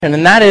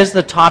And that is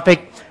the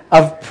topic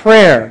of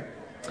prayer.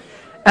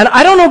 And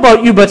I don't know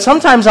about you, but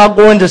sometimes I'll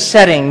go into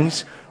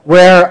settings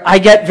where I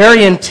get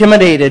very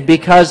intimidated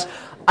because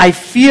I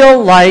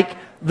feel like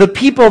the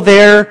people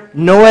there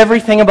know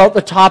everything about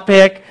the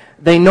topic,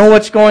 they know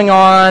what's going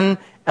on,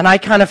 and I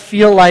kind of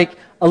feel like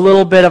a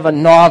little bit of a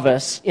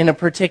novice in a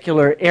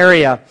particular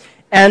area.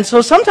 And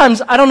so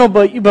sometimes, I don't know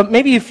about you, but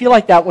maybe you feel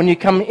like that when you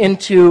come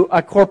into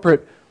a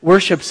corporate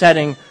worship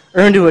setting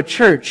or into a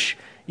church.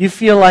 You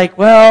feel like,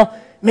 well,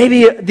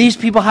 maybe these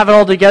people have it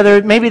all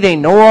together. Maybe they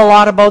know a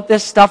lot about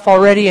this stuff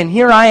already. And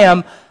here I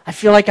am. I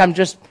feel like I'm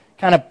just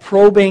kind of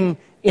probing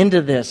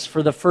into this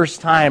for the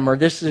first time, or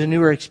this is a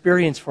newer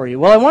experience for you.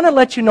 Well, I want to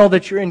let you know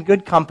that you're in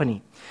good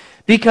company.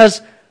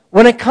 Because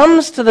when it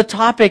comes to the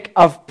topic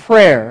of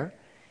prayer,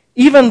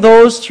 even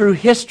those through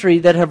history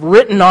that have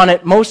written on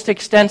it most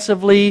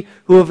extensively,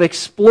 who have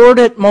explored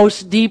it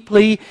most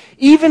deeply,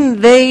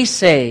 even they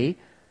say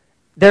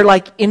they're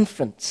like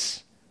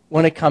infants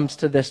when it comes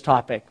to this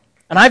topic.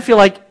 And I feel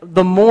like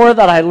the more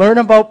that I learn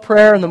about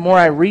prayer and the more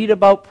I read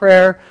about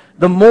prayer,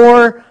 the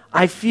more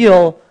I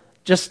feel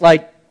just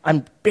like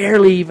I'm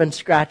barely even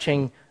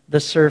scratching the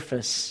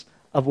surface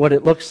of what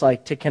it looks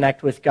like to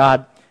connect with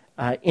God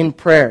in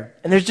prayer.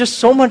 And there's just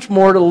so much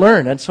more to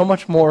learn and so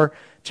much more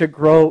to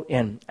grow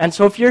in. And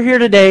so if you're here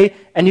today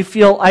and you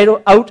feel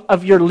out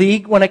of your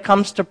league when it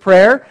comes to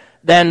prayer,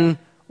 then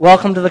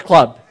welcome to the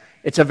club.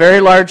 It's a very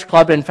large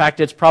club. In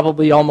fact, it's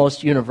probably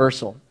almost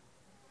universal.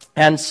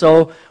 And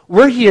so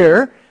we're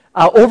here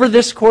over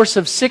this course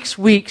of 6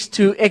 weeks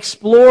to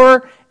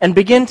explore and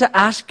begin to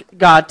ask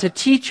God to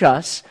teach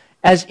us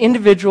as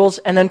individuals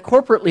and then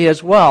corporately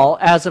as well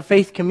as a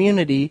faith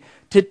community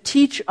to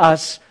teach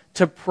us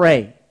to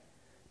pray,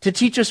 to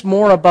teach us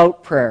more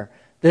about prayer.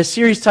 The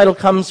series title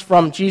comes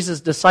from Jesus'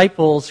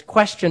 disciples'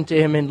 question to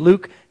him in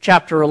Luke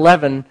chapter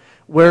 11,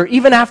 where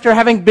even after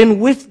having been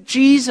with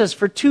Jesus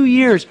for 2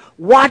 years,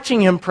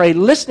 watching him pray,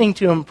 listening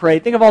to him pray,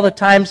 think of all the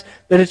times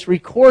that it's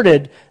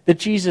recorded that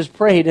Jesus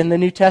prayed in the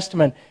New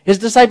Testament. His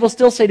disciples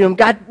still say to him,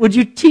 God, would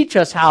you teach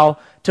us how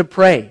to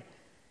pray?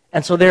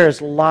 And so there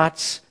is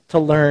lots to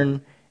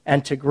learn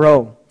and to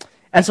grow.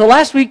 And so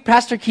last week,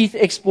 Pastor Keith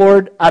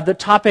explored the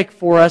topic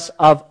for us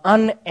of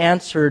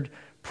unanswered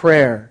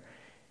prayer.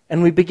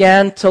 And we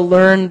began to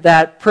learn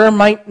that prayer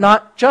might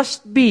not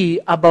just be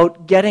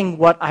about getting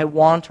what I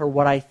want or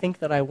what I think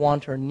that I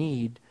want or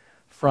need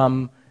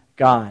from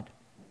God.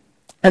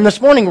 And this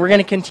morning we're going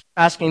to continue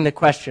asking the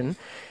question,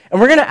 and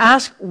we're going to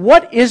ask,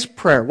 what is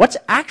prayer? What's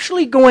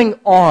actually going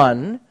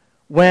on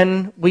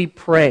when we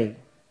pray?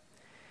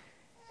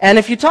 And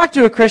if you talk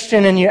to a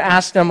Christian and you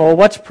ask them, well,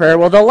 what's prayer?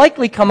 Well, they'll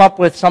likely come up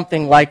with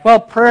something like, well,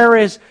 prayer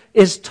is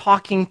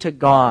talking to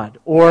God.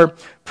 Or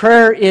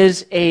prayer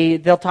is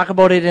they'll talk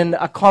about it in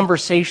a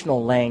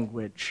conversational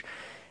language.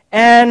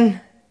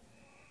 And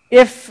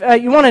if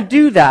you want to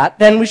do that,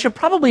 then we should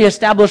probably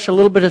establish a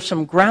little bit of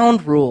some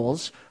ground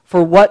rules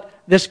for what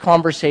this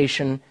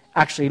conversation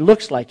actually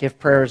looks like, if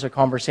prayer is a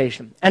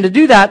conversation. And to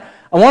do that,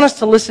 I want us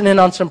to listen in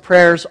on some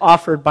prayers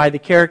offered by the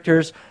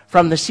characters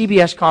from the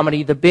CBS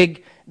comedy, The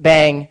Big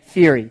Bang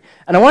Theory.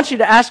 And I want you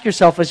to ask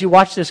yourself as you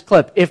watch this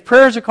clip, if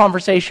prayer is a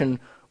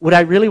conversation, would I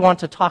really want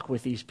to talk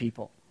with these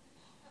people?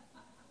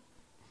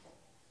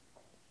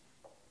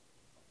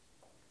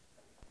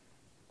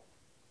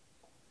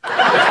 Hey,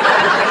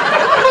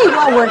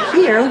 while we're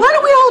here, why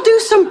don't we all do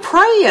some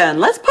praying?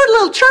 Let's put a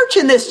little church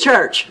in this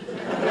church.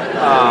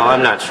 Oh,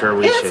 I'm not sure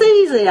we should. It's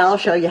easy. I'll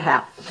show you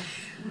how.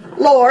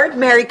 Lord,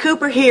 Mary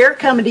Cooper here,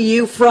 coming to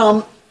you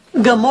from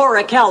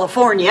Gomorrah,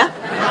 California.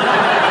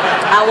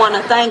 I want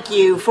to thank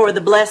you for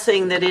the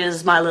blessing that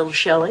is my little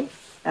Shelley.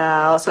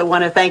 I also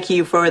want to thank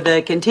you for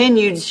the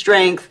continued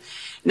strength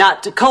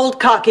not to cold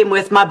cock him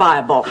with my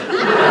Bible. All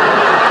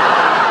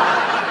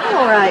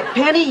right,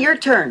 Penny, your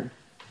turn.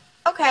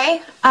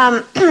 Okay.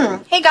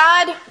 Hey,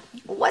 God,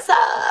 what's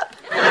up?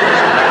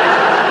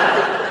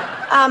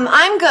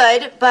 I'm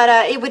good,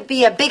 but it would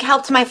be a big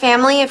help to my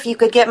family if you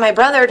could get my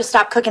brother to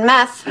stop cooking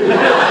meth.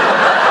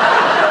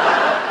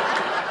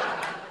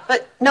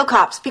 But no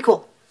cops. Be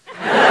cool.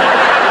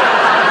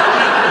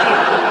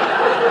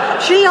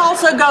 She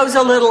also goes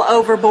a little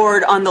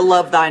overboard on the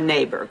love thy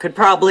neighbor. Could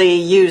probably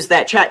use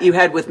that chat you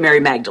had with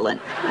Mary Magdalene.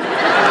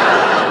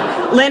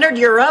 Leonard,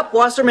 you're up.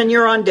 Wasserman,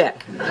 you're on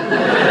deck.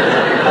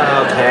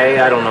 Okay,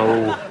 I don't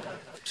know.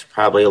 It's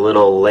probably a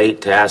little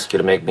late to ask you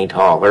to make me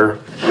taller.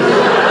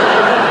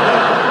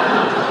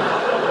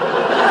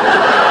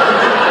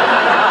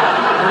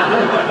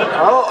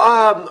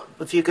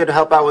 If you could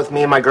help out with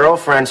me and my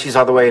girlfriend, she's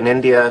all the way in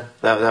India,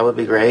 that would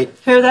be great.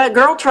 Hear that,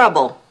 girl?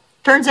 Trouble.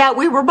 Turns out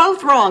we were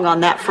both wrong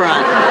on that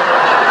front.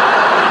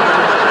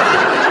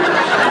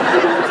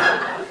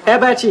 How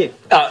about you?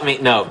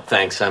 No,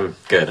 thanks. I'm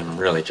good. I'm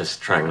really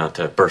just trying not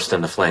to burst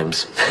into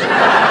flames.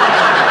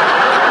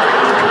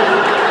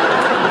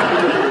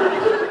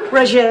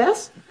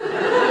 Rajesh?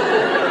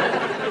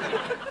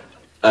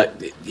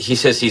 He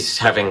says he's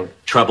having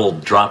trouble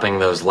dropping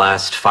those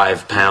last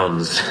 5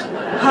 pounds.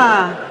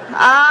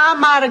 I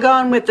might have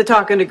gone with the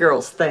talking to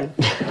girls thing.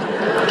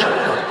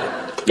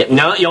 Yeah,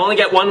 no, you only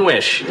get one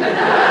wish.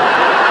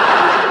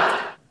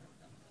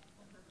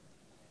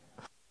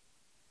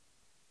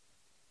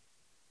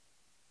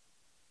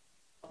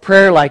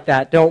 Prayer like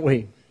that, don't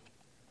we?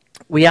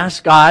 We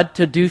ask God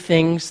to do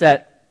things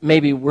that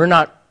maybe we're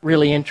not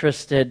really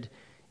interested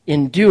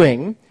in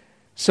doing.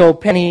 So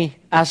Penny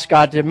asked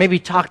God to maybe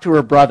talk to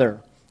her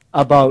brother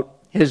about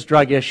his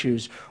drug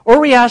issues. Or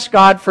we ask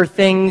God for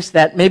things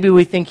that maybe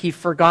we think he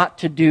forgot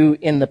to do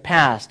in the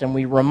past, and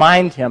we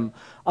remind him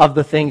of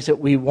the things that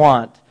we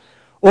want.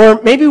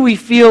 Or maybe we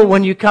feel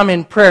when you come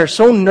in prayer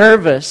so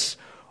nervous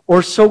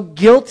or so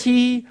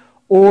guilty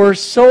or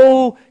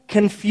so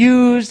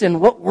confused in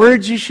what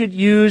words you should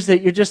use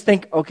that you just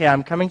think, okay,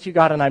 I'm coming to you,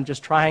 God, and I'm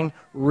just trying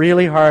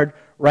really hard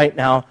right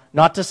now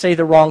not to say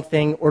the wrong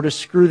thing or to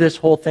screw this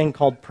whole thing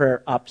called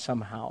prayer up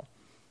somehow.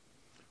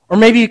 Or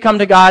maybe you come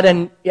to God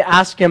and you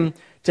ask him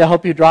to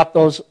help you drop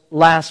those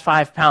last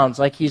 5 pounds,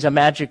 like he's a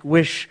magic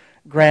wish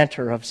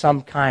granter of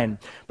some kind.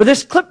 But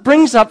this clip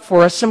brings up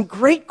for us some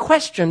great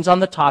questions on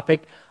the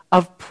topic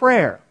of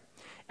prayer.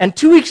 And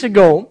 2 weeks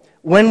ago,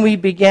 when we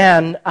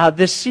began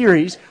this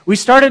series, we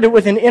started it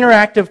with an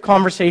interactive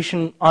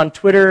conversation on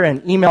Twitter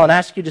and email and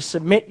asked you to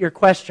submit your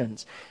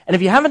questions. And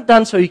if you haven't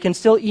done so, you can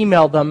still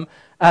email them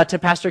to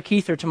Pastor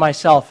Keith or to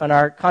myself, and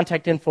our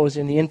contact info is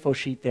in the info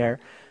sheet there.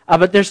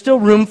 But there's still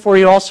room for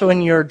you also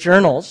in your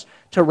journals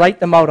to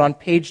write them out on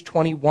page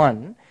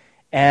 21,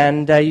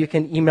 and you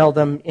can email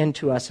them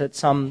into us at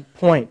some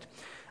point.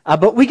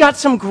 But we got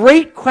some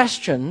great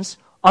questions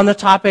on the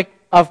topic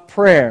of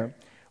prayer,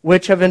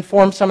 which have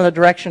informed some of the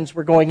directions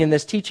we're going in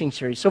this teaching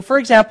series. So, for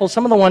example,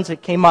 some of the ones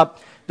that came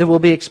up that we'll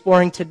be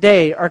exploring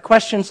today are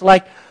questions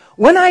like,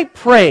 when I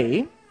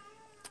pray,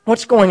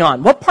 what's going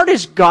on? What part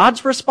is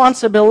God's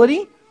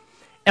responsibility,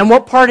 and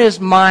what part is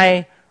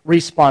my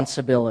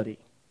responsibility?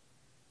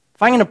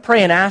 If I'm going to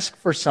pray and ask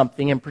for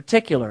something in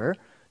particular,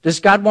 does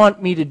God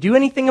want me to do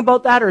anything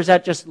about that, or is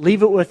that just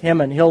leave it with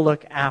him and he'll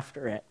look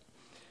after it?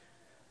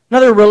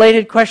 Another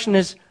related question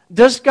is,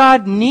 does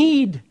God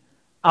need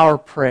our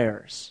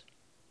prayers?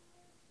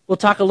 We'll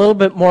talk a little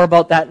bit more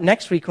about that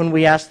next week when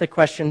we ask the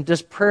question,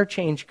 does prayer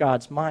change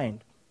God's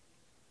mind?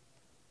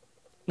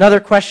 Another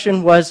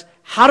question was,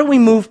 how do we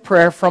move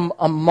prayer from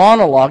a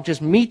monologue,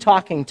 just me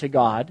talking to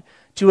God,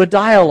 to a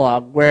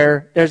dialogue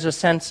where there's a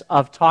sense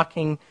of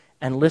talking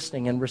and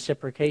listening and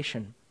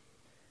reciprocation?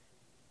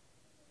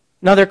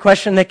 Another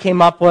question that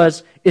came up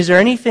was, is there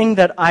anything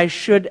that I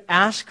should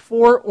ask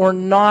for or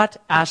not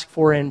ask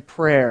for in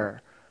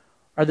prayer?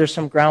 Are there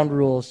some ground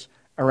rules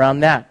around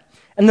that?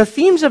 And the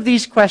themes of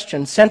these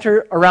questions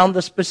center around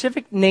the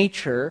specific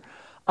nature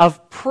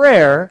of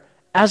prayer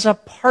as a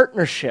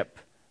partnership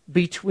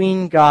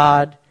between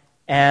God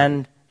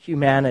and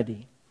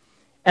humanity.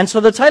 And so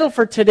the title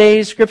for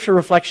today's scripture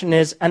reflection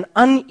is An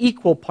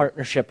Unequal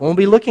Partnership. And we'll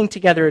be looking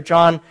together at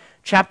John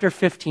chapter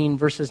 15,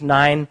 verses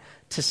 9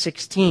 to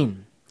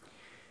 16.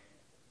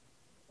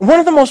 One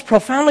of the most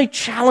profoundly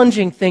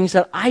challenging things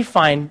that I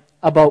find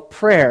about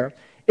prayer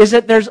is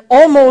that there's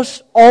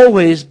almost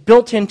always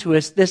built into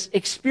us this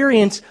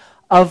experience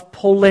of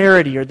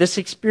polarity, or this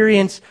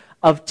experience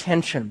of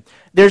tension.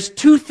 There's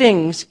two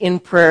things in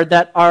prayer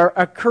that are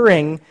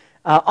occurring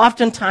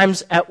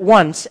oftentimes at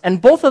once,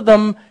 and both of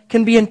them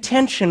can be in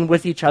tension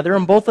with each other,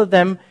 and both of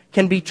them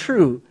can be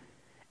true.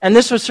 And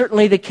this was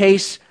certainly the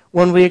case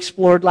when we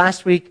explored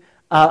last week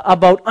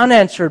about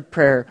unanswered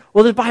prayer.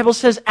 Well, the Bible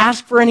says,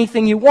 ask for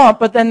anything you want,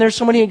 but then there's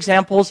so many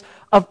examples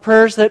of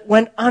prayers that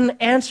went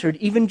unanswered.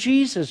 Even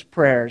Jesus'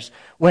 prayers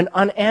went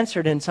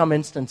unanswered in some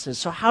instances.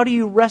 So how do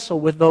you wrestle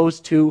with those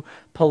two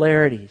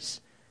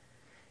polarities?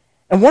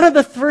 And one of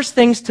the first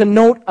things to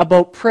note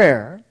about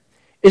prayer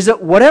is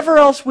that whatever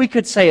else we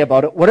could say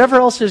about it, whatever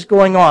else is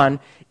going on,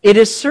 it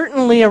is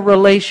certainly a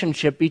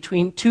relationship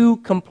between two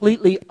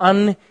completely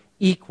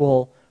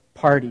unequal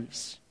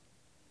parties.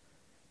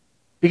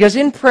 Because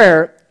in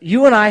prayer,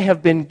 you and I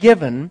have been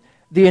given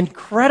the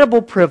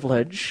incredible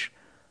privilege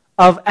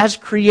of, as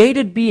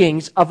created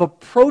beings, of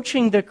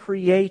approaching the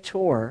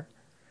Creator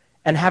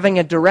and having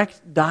a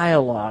direct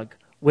dialogue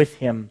with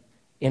Him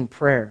in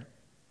prayer.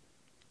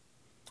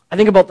 I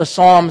think about the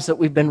Psalms that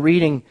we've been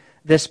reading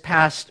this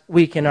past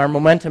week in our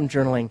momentum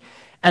journaling.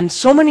 And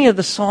so many of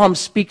the Psalms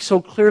speak so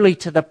clearly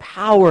to the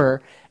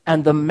power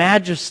and the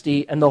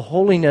majesty and the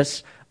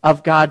holiness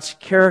of God's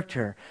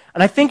character.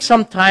 And I think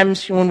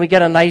sometimes when we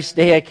get a nice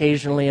day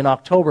occasionally in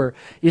October,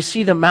 you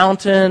see the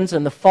mountains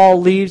and the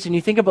fall leaves, and you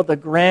think about the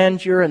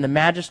grandeur and the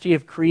majesty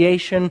of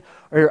creation,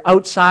 or you're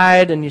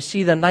outside and you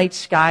see the night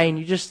sky, and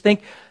you just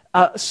think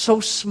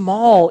so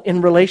small in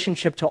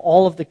relationship to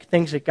all of the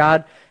things that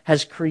God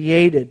has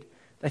created.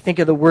 I think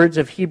of the words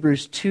of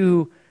Hebrews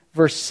 2,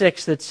 verse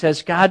 6, that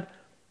says, God,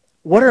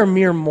 what are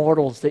mere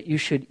mortals that you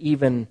should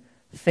even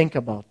think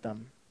about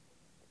them?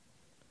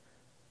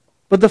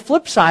 But the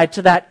flip side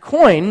to that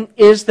coin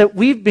is that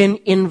we've been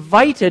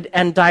invited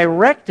and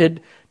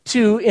directed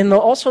to,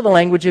 also the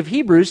language of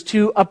Hebrews,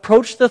 to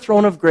approach the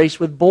throne of grace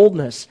with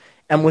boldness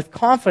and with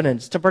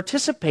confidence, to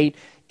participate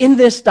in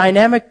this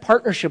dynamic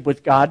partnership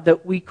with God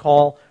that we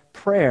call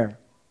prayer.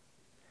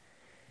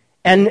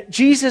 And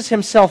Jesus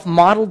himself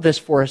modeled this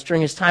for us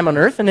during his time on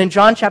earth. And in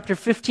John chapter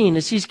 15,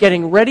 as he's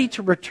getting ready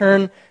to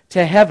return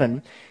to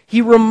heaven,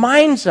 he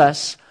reminds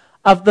us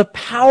of the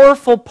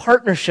powerful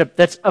partnership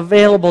that's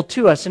available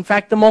to us. In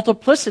fact, the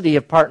multiplicity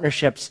of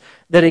partnerships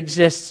that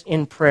exists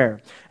in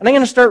prayer. And I'm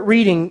going to start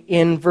reading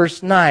in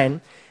verse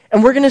 9.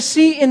 And we're going to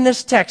see in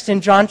this text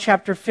in John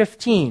chapter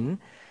 15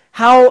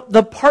 how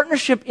the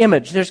partnership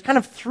image, there's kind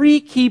of three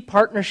key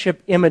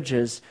partnership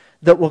images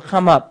that will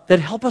come up that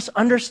help us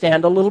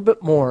understand a little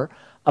bit more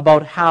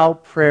about how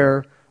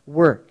prayer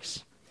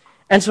works.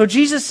 And so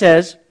Jesus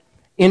says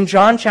in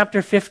John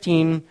chapter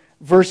 15,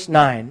 verse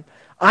 9,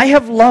 I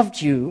have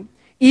loved you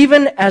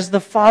even as the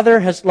Father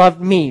has loved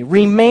me.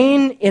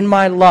 Remain in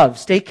my love.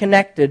 Stay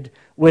connected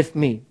with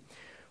me.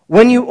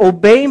 When you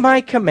obey my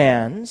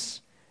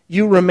commands,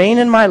 you remain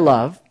in my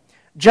love,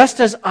 just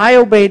as I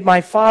obeyed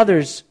my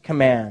Father's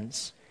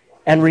commands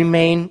and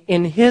remain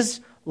in his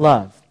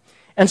love.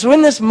 And so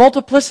in this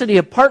multiplicity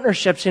of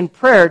partnerships in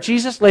prayer,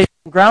 Jesus lays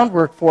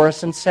groundwork for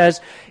us and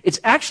says, it's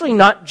actually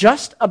not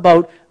just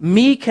about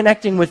me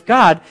connecting with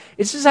God.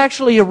 This is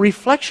actually a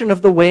reflection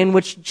of the way in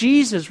which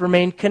Jesus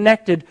remained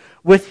connected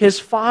with his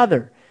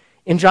Father.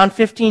 In John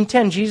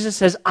 15:10, Jesus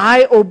says,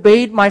 I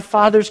obeyed my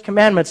Father's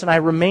commandments and I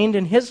remained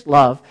in his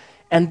love,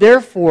 and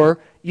therefore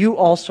you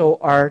also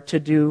are to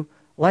do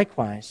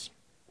likewise.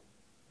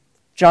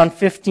 John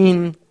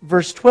 15,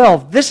 verse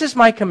 12, this is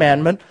my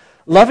commandment,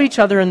 love each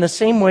other in the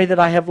same way that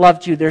I have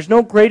loved you. There's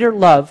no greater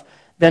love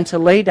than to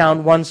lay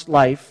down one's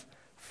life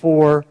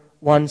for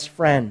one's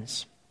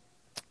friends.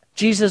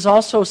 Jesus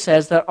also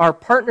says that our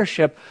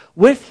partnership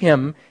with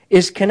him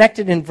is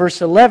connected in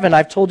verse 11.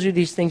 I've told you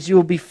these things. You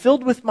will be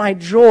filled with my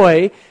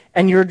joy,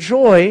 and your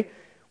joy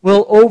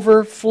will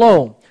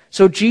overflow.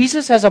 So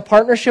Jesus has a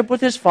partnership with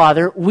his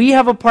Father. We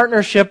have a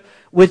partnership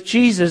with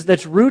Jesus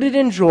that's rooted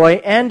in joy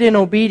and in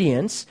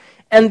obedience.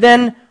 And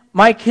then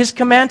his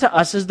command to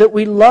us is that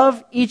we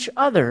love each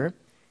other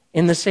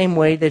in the same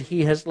way that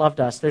he has loved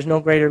us. There's no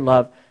greater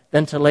love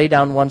than to lay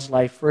down one's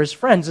life for his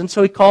friends. And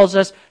so he calls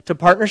us to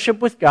partnership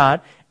with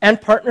God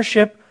and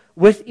partnership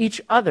with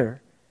each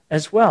other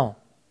as well.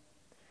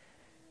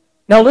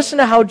 Now listen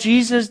to how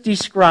Jesus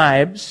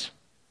describes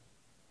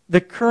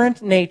the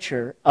current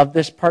nature of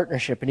this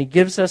partnership. And he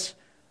gives us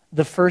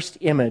the first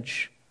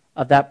image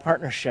of that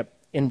partnership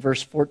in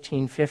verse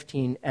 14,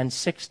 15, and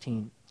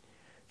 16.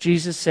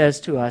 Jesus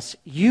says to us,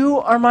 you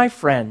are my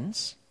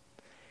friends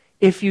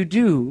if you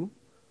do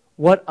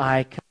what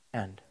I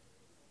command.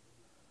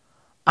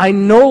 I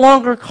no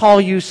longer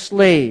call you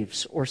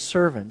slaves or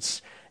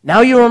servants. Now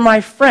you are my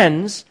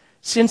friends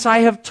since I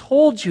have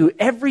told you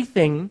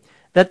everything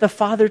that the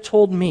Father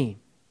told me.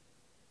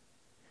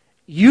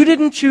 You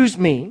didn't choose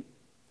me,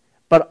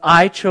 but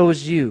I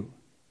chose you,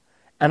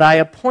 and I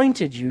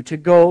appointed you to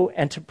go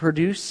and to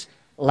produce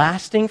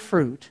lasting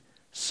fruit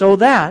so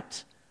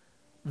that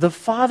the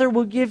Father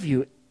will give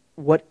you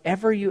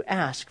whatever you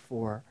ask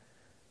for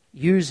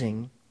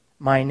using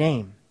my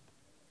name.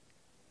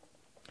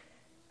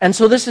 And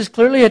so this is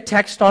clearly a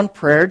text on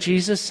prayer.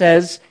 Jesus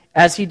says,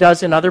 as he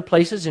does in other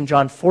places, in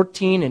John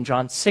 14, in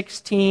John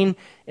 16,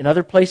 in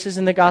other places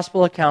in the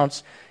gospel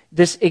accounts,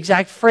 this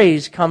exact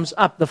phrase comes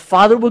up. The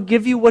Father will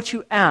give you what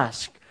you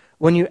ask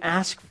when you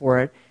ask for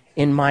it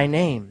in my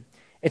name.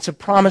 It's a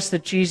promise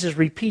that Jesus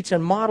repeats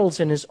and models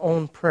in his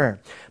own prayer.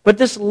 But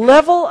this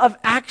level of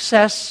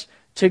access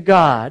to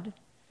God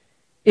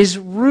is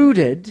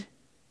rooted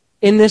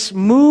in this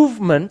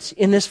movement,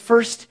 in this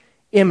first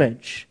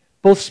image,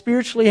 both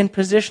spiritually and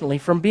positionally,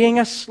 from being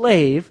a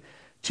slave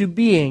to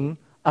being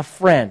a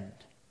friend.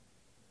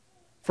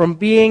 From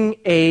being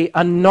a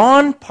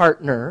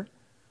non-partner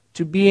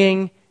to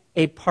being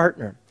a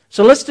partner.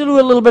 So let's do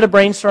a little bit of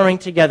brainstorming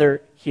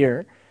together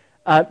here.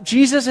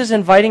 Jesus is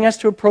inviting us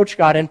to approach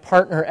God and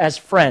partner as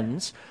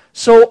friends.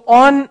 So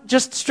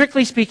just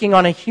strictly speaking,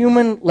 on a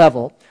human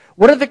level,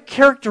 what are the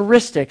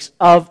characteristics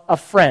of a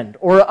friend,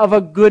 or of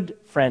a good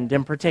friend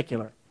in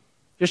particular?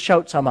 Just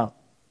shout some out.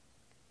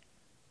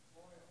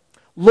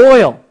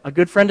 Loyal. A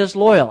good friend is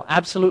loyal.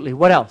 Absolutely.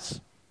 What else?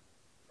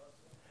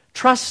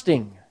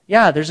 Trusting.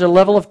 Yeah, there's a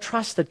level of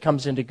trust that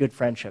comes into good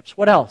friendships.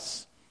 What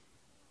else?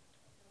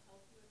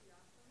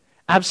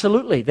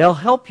 Absolutely. They'll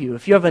help you.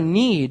 If you have a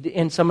need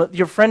in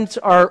your friends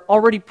are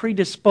already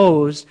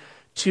predisposed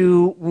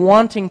to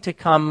wanting to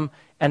come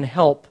and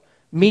help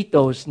meet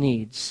those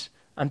needs.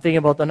 I'm thinking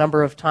about the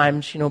number of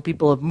times,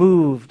 people have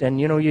moved and,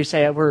 you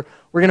say, we're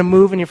going to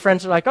move, and your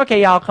friends are like,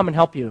 okay, yeah, I'll come and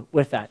help you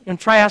with that.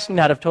 Try asking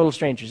that of total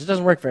strangers. It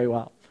doesn't work very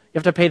well. You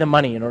have to pay them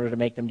money in order to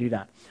make them do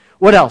that.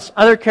 What else?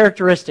 Other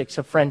characteristics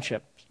of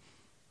friendship.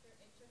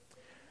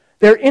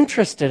 They're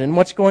interested in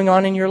what's going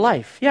on in your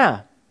life.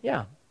 Yeah.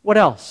 What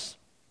else?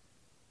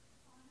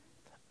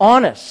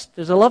 Honest.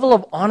 There's a level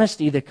of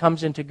honesty that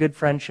comes into good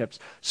friendships.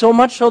 So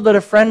much so that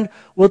a friend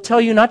will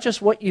tell you not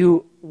just what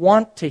you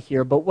want to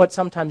hear, but what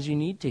sometimes you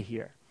need to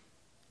hear.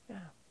 Yeah.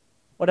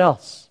 What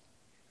else?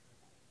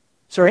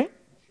 Sorry?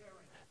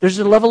 There's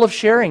a level of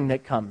sharing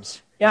that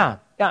comes. Yeah.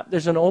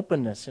 There's an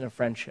openness in a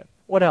friendship.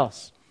 What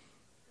else?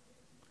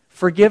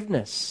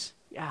 Forgiveness.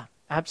 Yeah,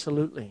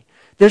 absolutely.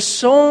 There's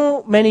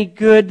so many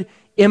good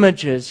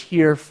images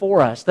here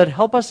for us that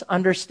help us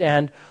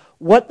understand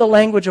what the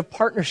language of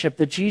partnership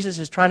that Jesus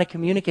is trying to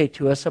communicate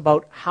to us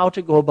about how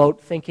to go about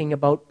thinking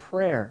about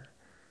prayer.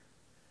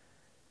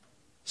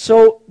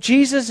 So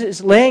Jesus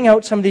is laying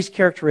out some of these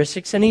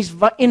characteristics, and he's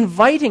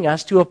inviting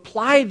us to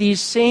apply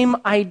these same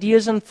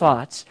ideas and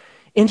thoughts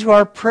into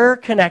our prayer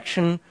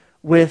connection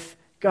with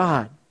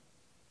God.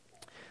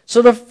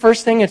 So the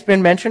first thing that's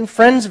been mentioned,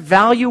 friends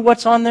value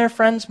what's on their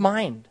friend's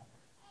mind.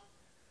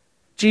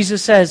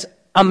 Jesus says,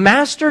 a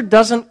master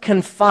doesn't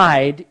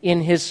confide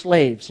in his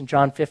slaves in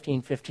John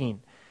 15:15.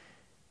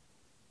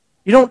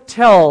 You don't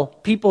tell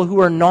people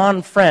who are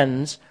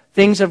non-friends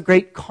things of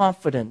great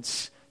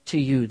confidence to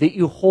you that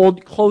you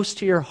hold close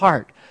to your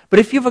heart. But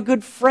if you have a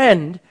good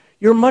friend,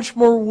 you're much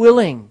more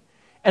willing.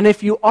 And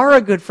if you are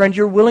a good friend,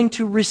 you're willing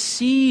to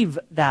receive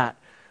that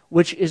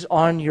which is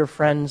on your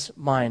friend's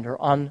mind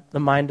or on the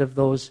mind of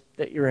those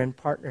that you're in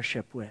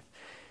partnership with.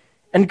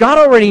 And God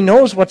already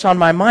knows what's on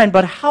my mind,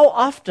 but how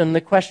often, the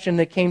question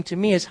that came to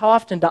me is, how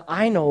often do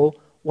I know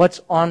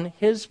what's on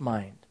His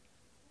mind?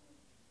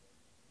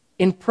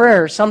 In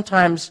prayer,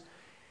 sometimes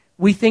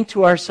we think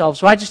to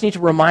ourselves, well, I just need to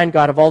remind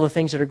God of all the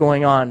things that are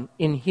going on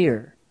in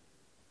here.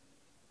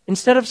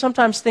 Instead of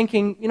sometimes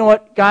thinking, you know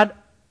what, God,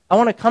 I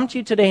want to come to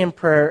you today in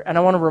prayer, and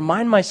I want to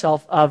remind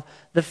myself of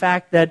the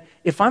fact that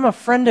if I'm a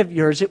friend of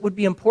yours, it would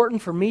be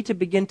important for me to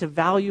begin to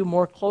value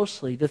more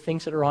closely the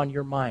things that are on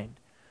your mind.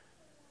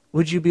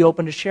 Would you be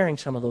open to sharing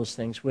some of those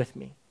things with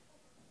me?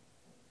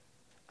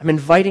 I'm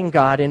inviting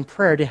God in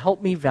prayer to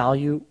help me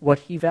value what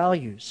He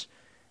values,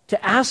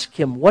 to ask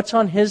Him what's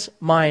on His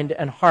mind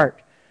and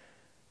heart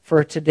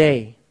for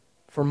today,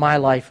 for my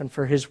life, and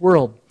for His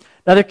world.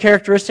 Another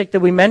characteristic that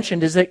we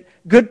mentioned is that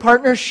good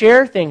partners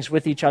share things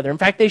with each other. In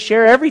fact, they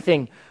share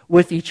everything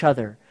with each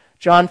other.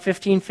 John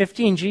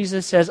 15:15,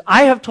 Jesus says,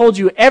 I have told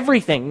you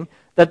everything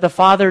that the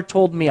Father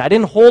told me. I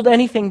didn't hold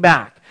anything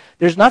back.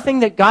 There's nothing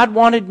that God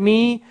wanted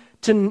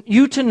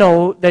you to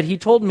know that He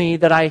told me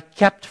that I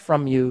kept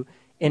from you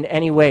in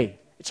any way.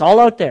 It's all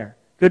out there.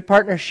 Good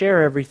partners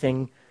share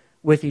everything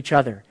with each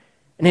other.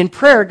 And in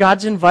prayer,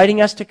 God's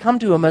inviting us to come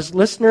to Him as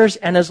listeners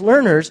and as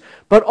learners,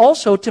 but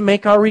also to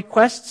make our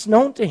requests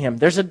known to Him.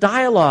 There's a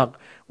dialogue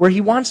where He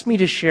wants me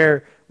to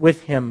share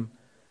with Him,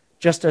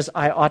 just as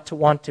I ought to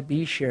want to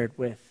be shared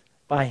with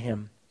by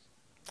Him.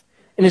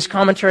 In his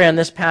commentary on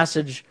this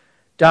passage,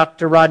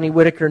 Dr. Rodney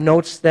Whitaker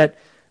notes that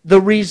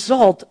the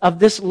result of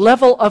this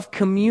level of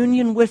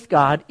communion with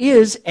God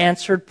is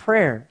answered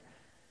prayer.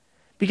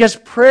 Because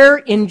prayer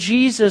in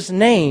Jesus'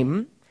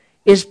 name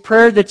is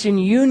prayer that's in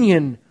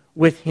union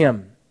with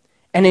Him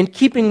and in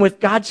keeping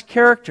with God's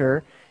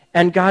character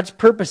and God's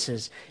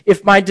purposes.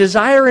 If my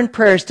desire in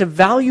prayer is to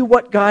value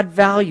what God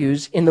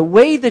values in the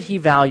way that He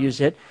values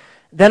it,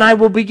 then I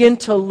will begin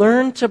to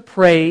learn to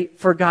pray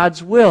for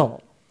God's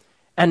will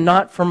and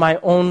not for my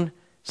own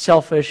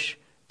selfish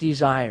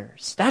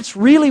desires. That's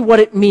really what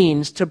it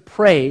means to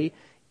pray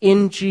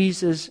in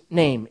Jesus'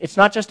 name. It's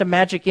not just a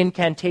magic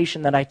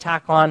incantation that I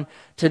tack on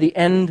to the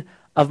end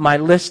of my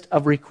list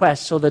of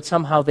requests so that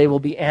somehow they will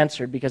be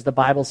answered because the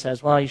Bible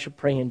says, well, you should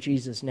pray in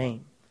Jesus'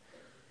 name.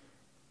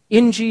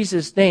 In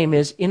Jesus' name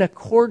is in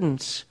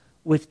accordance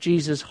with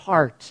Jesus'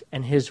 heart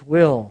and His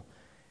will,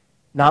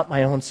 not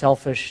my own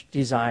selfish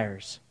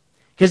desires.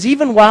 Because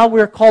even while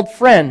we're called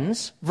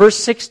friends, verse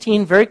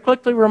 16 very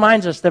quickly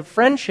reminds us that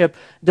friendship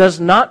does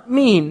not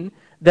mean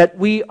that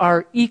we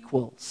are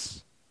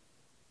equals.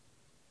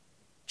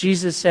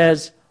 Jesus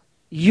says,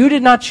 you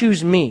did not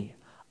choose me.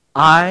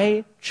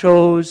 I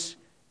chose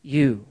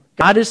you.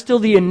 God is still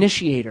the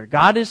initiator.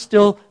 God is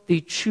still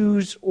the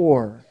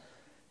chooser,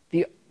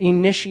 the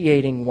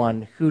initiating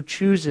one who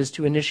chooses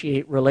to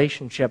initiate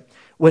relationship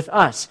with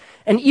us.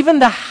 And even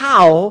the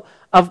how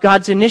of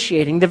God's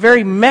initiating, the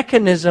very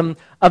mechanism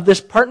of this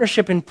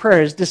partnership in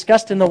prayer is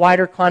discussed in the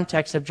wider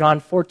context of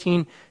John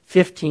 14,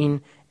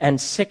 15,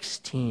 and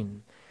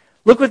 16.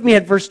 Look with me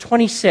at verse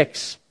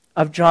 26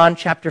 of John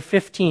chapter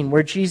 15,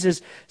 where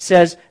Jesus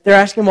says, they're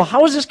asking, well,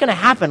 how is this going to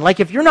happen?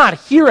 Like, if you're not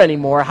here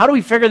anymore, how do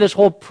we figure this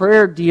whole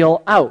prayer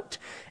deal out?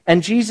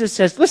 And Jesus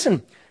says,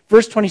 listen,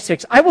 verse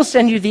 26, I will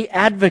send you the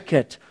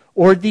advocate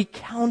or the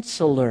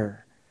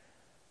counselor.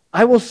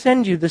 I will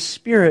send you the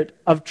Spirit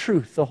of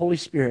truth, the Holy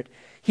Spirit.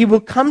 He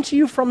will come to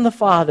you from the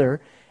Father,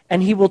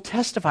 and He will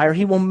testify, or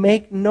He will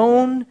make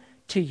known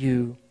to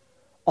you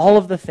all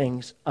of the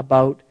things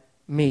about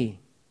me.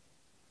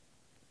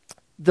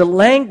 The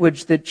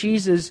language that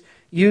Jesus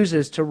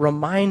uses to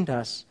remind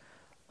us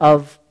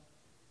of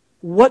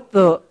what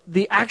the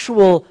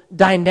actual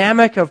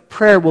dynamic of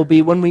prayer will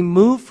be when we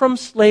move from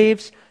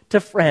slaves to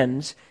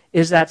friends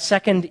is that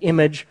second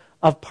image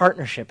of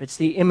partnership. It's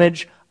the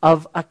image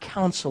of a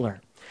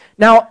counselor.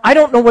 Now, I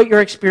don't know what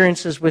your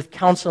experiences with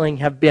counseling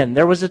have been.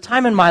 There was a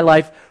time in my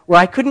life where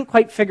I couldn't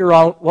quite figure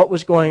out what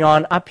was going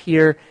on up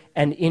here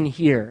and in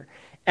here.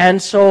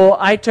 And so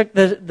I took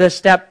the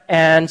step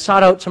and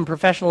sought out some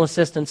professional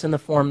assistance in the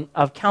form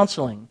of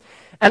counseling.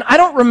 And I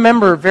don't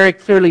remember very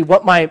clearly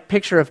what my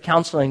picture of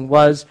counseling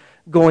was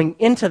going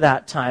into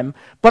that time.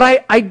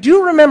 But I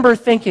do remember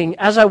thinking,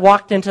 as I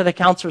walked into the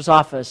counselor's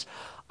office,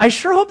 I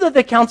sure hope that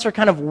the counselor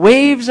kind of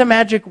waves a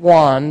magic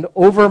wand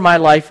over my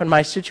life and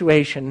my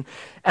situation,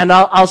 and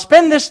I'll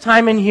spend this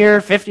time in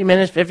here, 50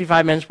 minutes,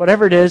 55 minutes,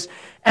 whatever it is,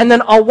 and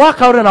then I'll walk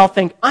out and I'll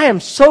think, I am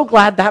so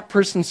glad that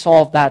person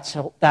solved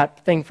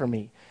that thing for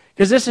me,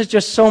 because this is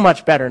just so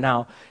much better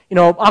now.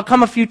 I'll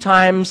come a few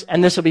times,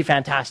 and this will be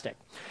fantastic.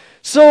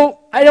 So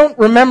I don't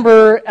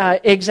remember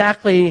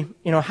exactly,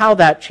 how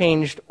that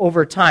changed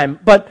over time,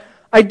 but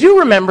I do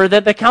remember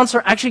that the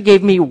counselor actually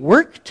gave me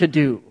work to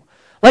do.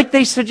 Like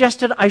they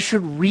suggested I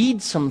should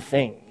read some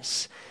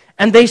things.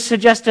 And they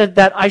suggested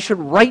that I should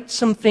write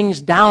some things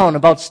down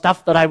about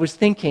stuff that I was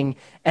thinking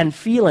and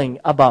feeling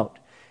about.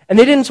 And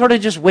they didn't sort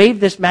of just wave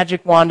this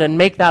magic wand and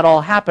make that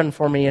all happen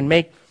for me and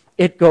make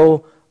it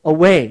go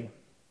away.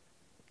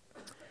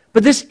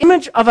 But this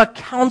image of a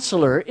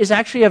counselor is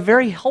actually a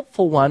very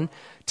helpful one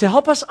to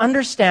help us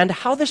understand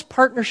how this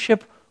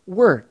partnership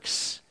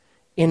works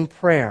in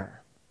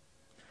prayer.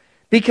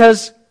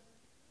 Because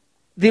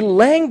the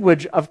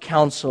language of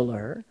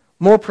counselor,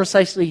 more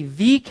precisely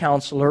the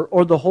counselor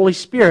or the Holy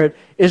Spirit,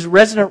 is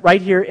resonant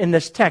right here in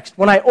this text.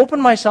 When I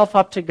open myself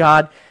up to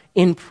God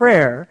in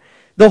prayer,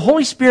 the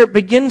Holy Spirit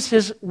begins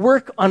his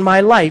work on my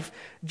life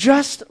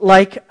just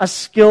like a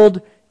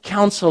skilled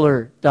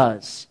counselor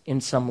does in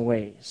some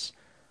ways.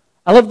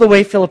 I love the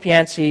way Philip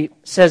Yancey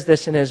says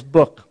this in his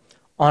book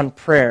on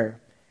prayer.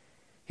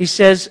 He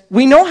says,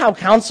 "We know how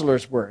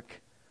counselors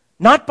work.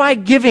 Not by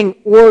giving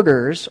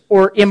orders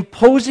or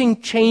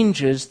imposing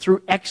changes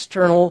through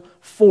external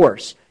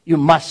force. You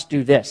must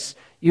do this.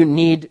 You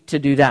need to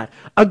do that.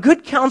 A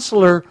good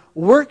counselor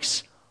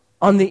works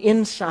on the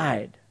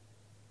inside."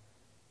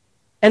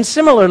 And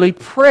similarly,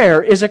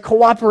 prayer is a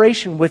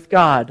cooperation with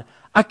God,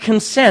 a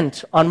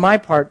consent on my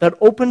part that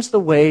opens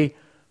the way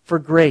for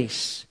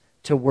grace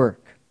to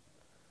work.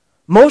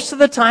 Most of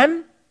the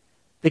time,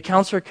 the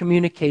counselor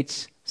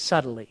communicates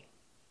subtly.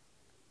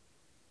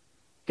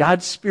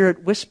 God's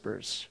Spirit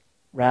whispers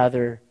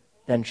rather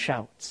than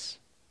shouts.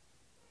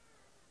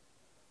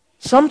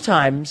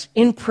 Sometimes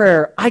in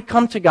prayer, I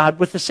come to God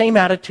with the same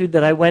attitude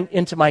that I went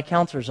into my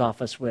counselor's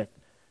office with,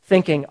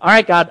 thinking, all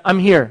right, God, I'm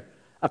here.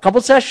 A couple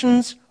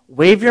sessions,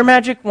 wave your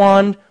magic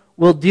wand,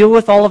 we'll deal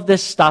with all of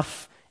this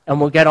stuff, and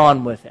we'll get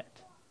on with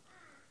it.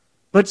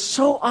 But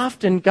so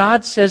often,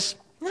 God says,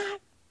 nah,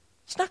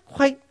 it's not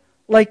quite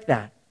like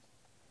that.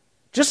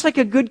 Just like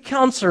a good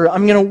counselor,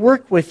 I'm going to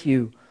work with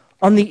you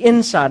on the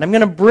inside. I'm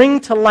going to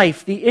bring to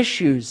life the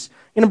issues.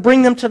 I'm going to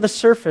bring them to the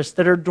surface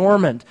that are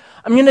dormant.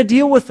 I'm going to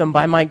deal with them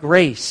by my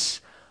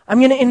grace. I'm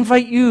going to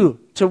invite you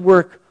to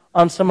work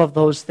on some of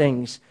those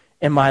things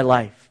in my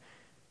life.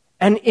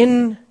 And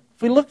if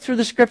we look through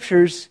the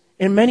scriptures,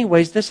 in many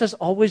ways, this has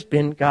always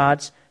been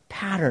God's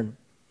pattern.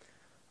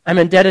 I'm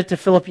indebted to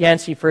Philip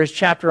Yancey for his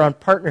chapter on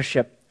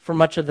partnership for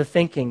much of the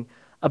thinking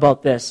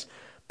about this.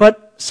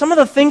 But some of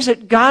the things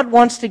that God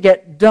wants to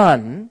get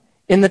done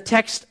in the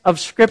text of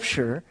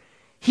Scripture,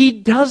 he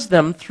does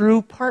them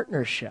through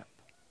partnership.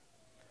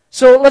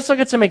 So let's look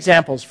at some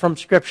examples from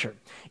Scripture.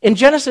 In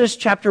Genesis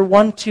chapter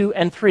 1, 2,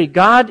 and 3,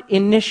 God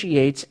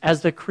initiates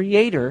as the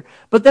creator,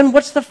 but then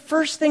what's the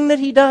first thing that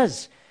he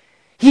does?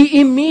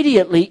 He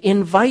immediately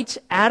invites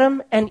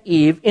Adam and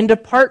Eve into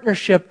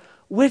partnership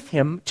with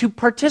him to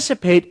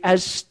participate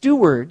as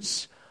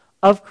stewards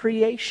of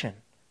creation.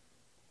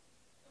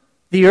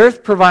 The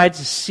earth provides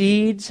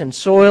seeds and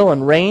soil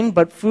and rain,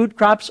 but food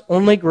crops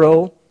only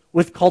grow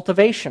with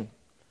cultivation.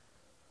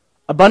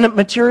 Abundant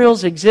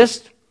materials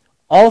exist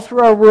all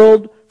through our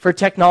world for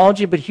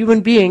technology, but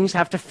human beings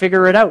have to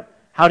figure it out,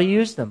 how to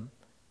use them.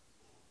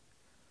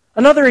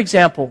 Another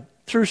example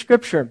through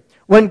Scripture,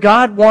 when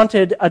God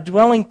wanted a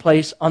dwelling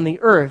place on the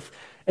earth,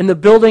 in the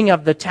building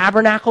of the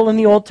tabernacle in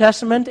the Old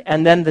Testament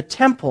and then the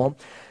temple,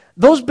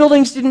 those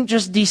buildings didn't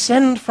just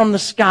descend from the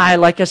sky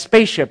like a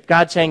spaceship.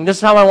 God saying, this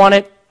is how I want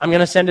it, I'm going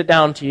to send it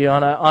down to you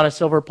on a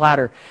silver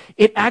platter.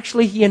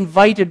 He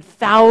invited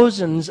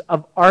thousands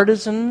of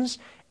artisans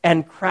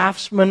and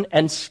craftsmen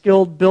and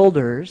skilled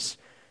builders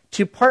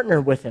to partner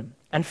with him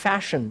and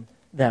fashion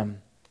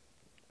them.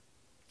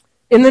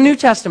 In the New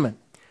Testament,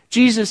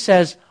 Jesus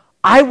says,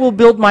 I will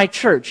build my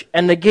church,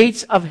 and the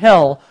gates of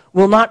hell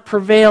will not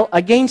prevail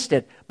against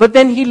it. But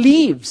then he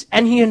leaves,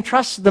 and he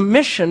entrusts the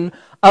mission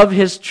of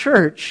his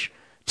church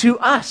to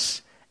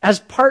us as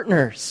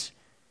partners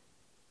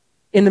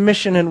in the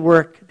mission and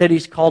work that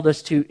he's called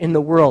us to in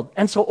the world.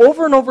 And so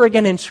over and over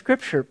again in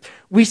Scripture,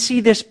 we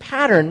see this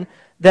pattern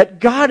that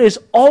God is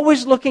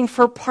always looking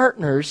for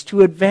partners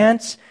to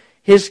advance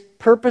his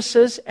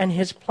purposes and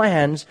his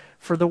plans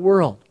for the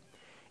world.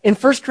 In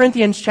 1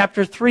 Corinthians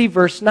chapter 3,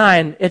 verse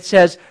 9, it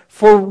says,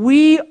 for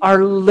we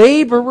are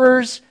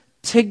laborers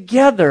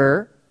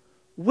together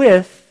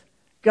with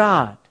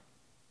God.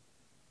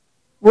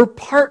 We're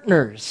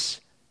partners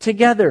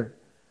together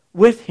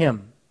with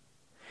him.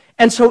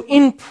 And so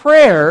in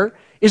prayer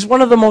is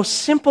one of the most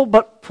simple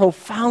but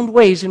profound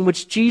ways in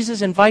which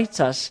Jesus invites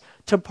us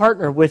to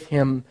partner with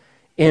him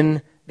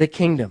in the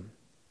kingdom.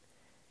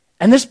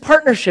 And this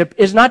partnership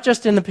is not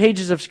just in the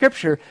pages of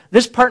Scripture.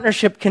 This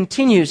partnership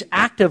continues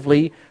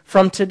actively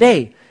from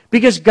today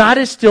because God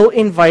is still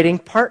inviting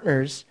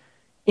partners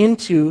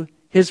into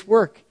His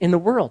work in the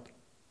world.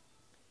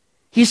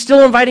 He's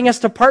still inviting us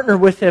to partner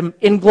with Him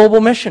in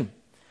global mission.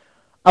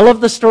 I love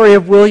the story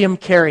of William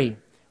Carey,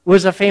 who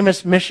was a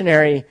famous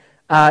missionary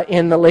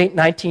in the late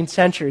 19th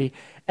century.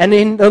 And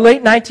in the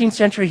late 19th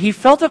century, he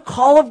felt a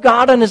call of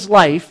God on his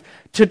life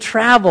to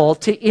travel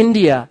to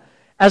India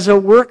as a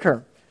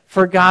worker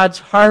for God's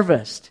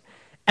harvest.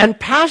 And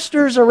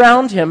pastors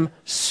around him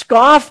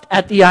scoffed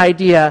at the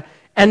idea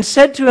and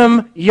said to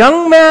him,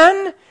 "Young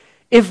man,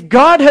 if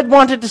God had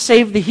wanted to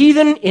save the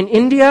heathen in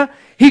India,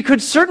 He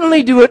could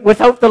certainly do it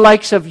without the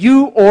likes of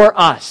you or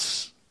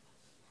us."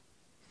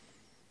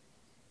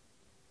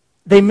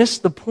 They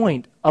missed the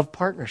point of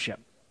partnership.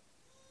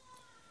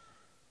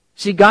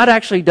 See, God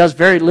actually does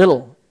very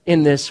little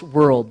in this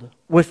world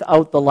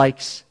without the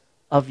likes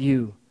of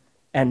you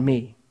and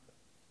me.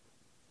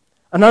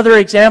 Another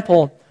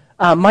example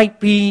might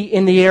be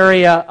in the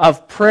area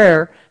of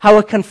prayer, how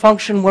it can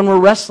function when we're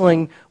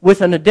wrestling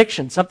with an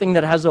addiction, something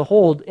that has a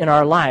hold in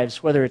our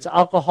lives, whether it's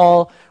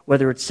alcohol,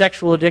 whether it's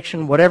sexual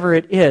addiction, whatever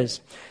it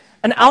is.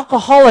 An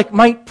alcoholic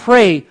might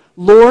pray,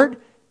 "Lord,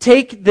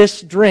 take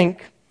this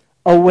drink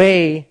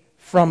away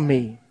from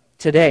me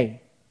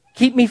today.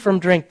 Keep me from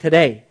drink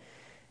today."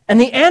 And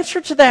the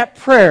answer to that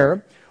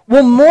prayer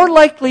will more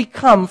likely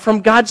come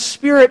from God's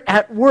Spirit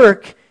at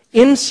work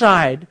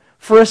inside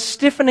for a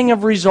stiffening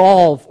of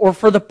resolve or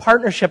for the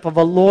partnership of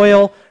a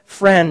loyal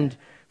friend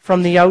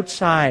from the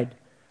outside,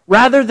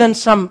 rather than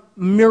some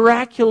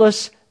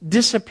miraculous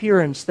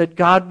disappearance that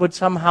God would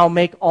somehow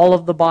make all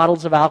of the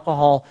bottles of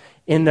alcohol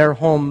in their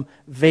home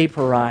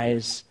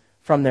vaporize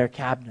from their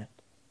cabinet.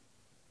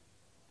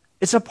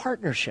 It's a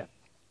partnership.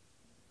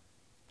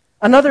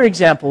 Another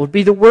example would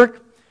be the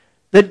work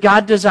that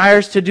God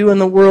desires to do in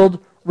the world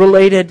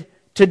related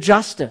to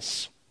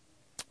justice.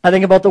 I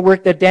think about the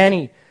work that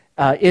Danny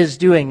is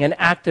doing and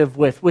active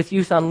with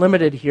Youth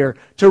Unlimited here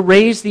to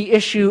raise the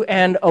issue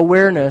and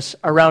awareness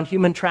around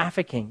human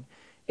trafficking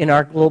in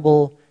our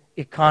global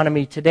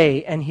economy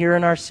today and here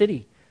in our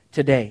city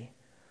today.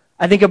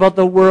 I think about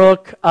the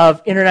work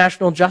of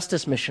International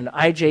Justice Mission,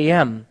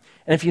 IJM.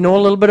 And if you know a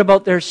little bit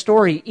about their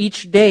story,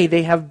 each day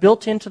they have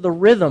built into the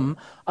rhythm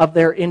of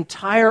their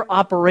entire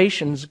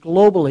operations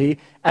globally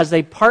as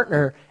they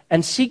partner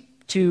and seek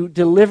to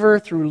deliver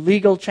through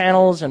legal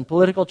channels and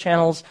political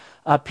channels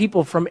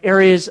people from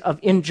areas of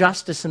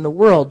injustice in the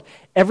world.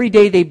 Every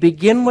day they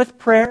begin with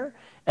prayer,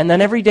 and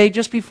then every day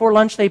just before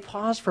lunch they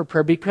pause for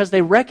prayer because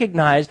they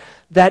recognize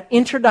that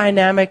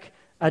interdynamic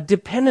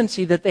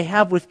dependency that they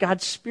have with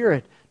God's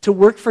Spirit to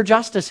work for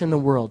justice in the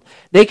world.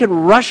 They could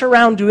rush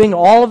around doing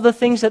all of the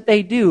things that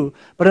they do,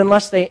 but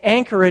unless they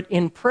anchor it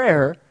in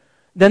prayer,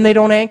 then they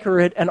don't anchor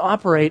it and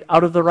operate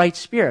out of the right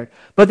spirit.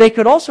 But they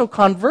could also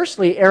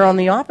conversely err on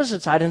the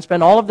opposite side and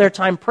spend all of their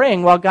time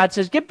praying while God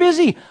says, "Get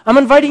busy. I'm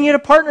inviting you to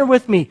partner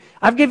with me.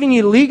 I've given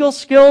you legal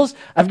skills.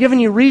 I've given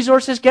you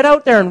resources. Get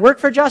out there and work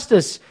for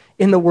justice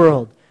in the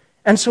world."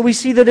 And so we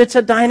see that it's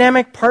a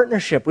dynamic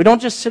partnership. We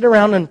don't just sit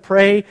around and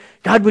pray,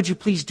 "God, would you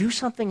please do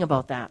something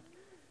about that?"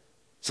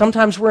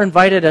 Sometimes we're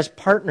invited as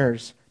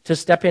partners to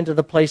step into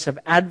the place of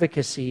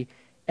advocacy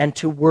and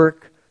to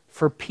work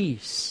for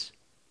peace.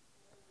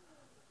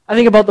 I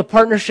think about the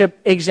partnership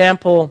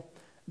example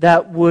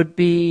that would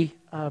be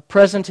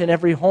present in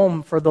every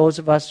home for those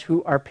of us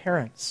who are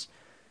parents.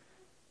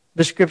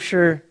 The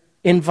Scripture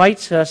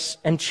invites us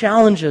and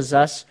challenges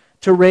us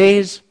to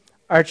raise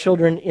our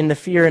children in the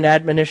fear and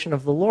admonition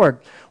of the Lord.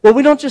 Well,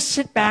 we don't just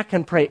sit back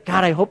and pray,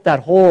 "God, I hope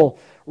that whole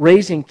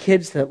raising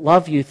kids that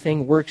love you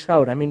thing works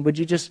out." I mean, would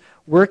you just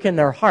work in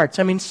their hearts?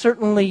 I mean,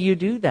 certainly you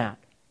do that.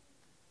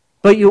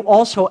 But you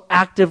also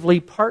actively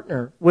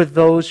partner with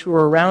those who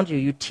are around you.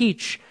 You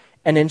teach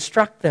and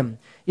instruct them.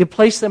 You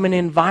place them in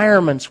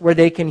environments where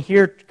they can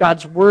hear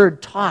God's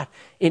Word taught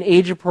in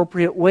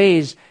age-appropriate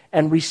ways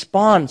and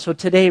respond. So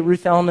today,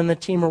 Ruth Ellen and the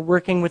team are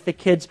working with the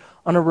kids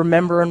on a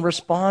Remember and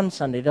Respond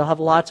Sunday. They'll have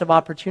lots of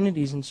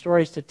opportunities and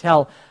stories to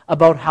tell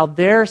about how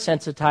they're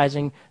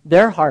sensitizing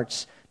their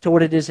hearts to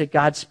what it is that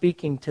God's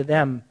speaking to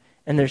them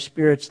and their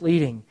Spirit's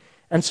leading.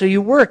 And so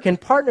you work in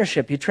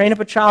partnership. You train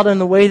up a child in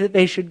the way that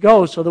they should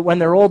go so that when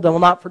they're old, they will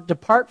not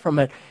depart from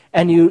it.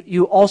 And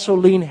you also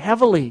lean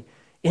heavily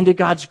into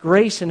God's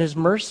grace and His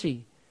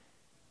mercy.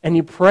 And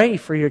you pray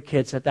for your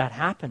kids that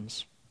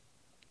happens.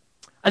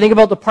 I think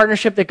about the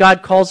partnership that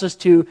God calls us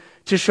to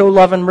show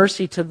love and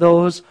mercy to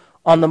those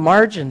on the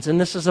margins. And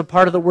this is a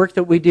part of the work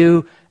that we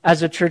do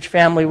as a church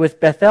family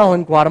with Bethel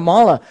in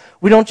Guatemala.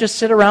 We don't just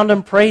sit around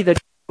and pray that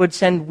God would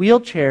send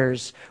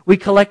wheelchairs. We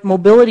collect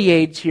mobility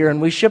aids here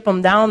and we ship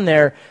them down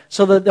there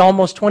so that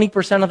almost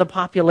 20% of the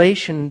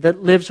population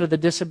that lives with a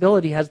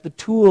disability has the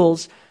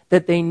tools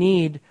that they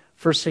need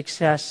for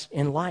success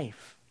in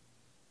life.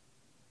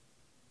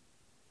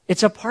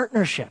 It's a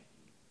partnership.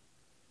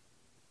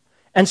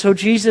 And so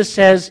Jesus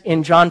says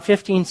in John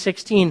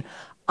 15:16,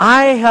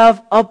 "I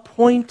have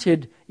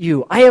appointed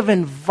you, I have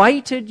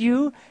invited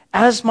you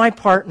as my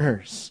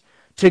partners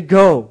to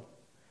go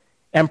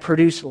and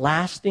produce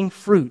lasting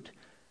fruit,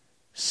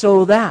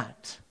 so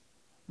that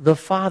the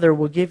Father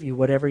will give you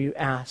whatever you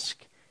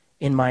ask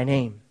in my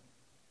name.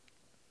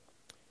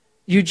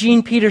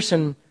 Eugene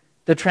Peterson,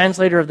 the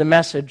translator of the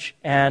Message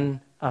and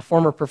a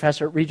former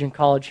professor at Regent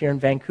College here in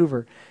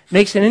Vancouver,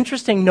 makes an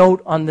interesting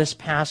note on this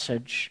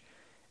passage.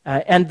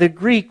 And the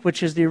Greek,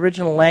 which is the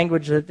original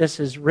language that this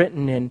is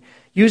written in,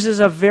 uses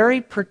a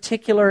very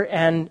particular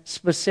and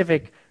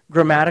specific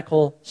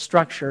grammatical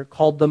structure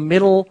called the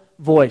middle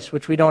voice,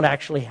 which we don't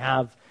actually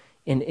have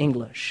in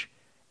English.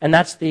 And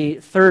that's the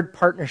third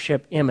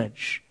partnership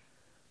image.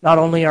 Not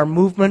only our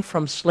movement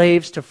from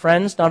slaves to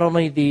friends, not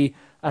only the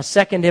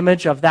second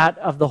image of that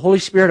of the Holy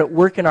Spirit at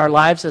work in our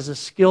lives as a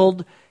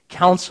skilled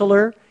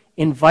counselor,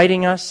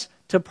 inviting us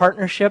to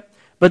partnership,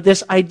 but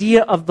this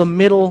idea of the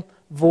middle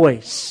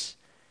voice.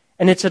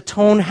 And it's a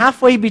tone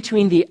halfway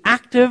between the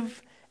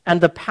active and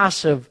the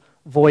passive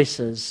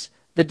voices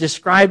that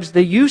describes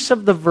the use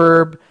of the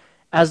verb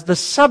as the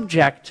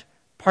subject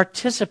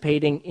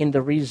participating in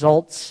the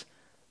results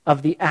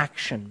of the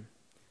action.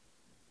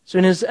 So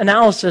in his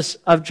analysis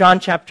of John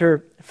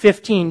chapter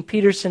 15,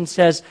 Peterson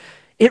says,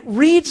 it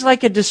reads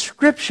like a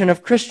description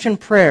of Christian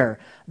prayer,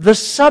 the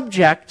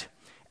subject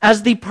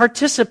as the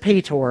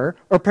participator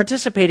or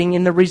participating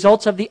in the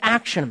results of the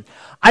action.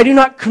 I do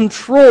not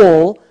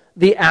control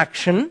the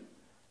action.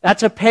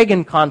 That's a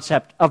pagan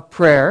concept of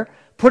prayer,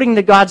 putting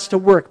the gods to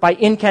work by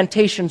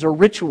incantations or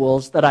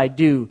rituals that I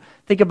do.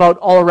 Think about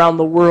all around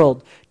the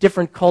world,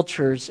 different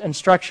cultures and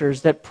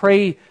structures that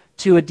pray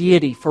to a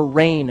deity for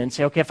rain and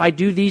say, okay, if I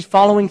do these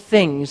following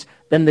things,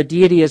 then the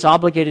deity is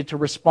obligated to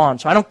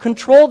respond. So I don't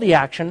control the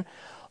action.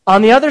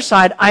 On the other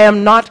side, I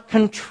am not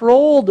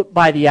controlled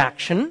by the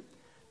action.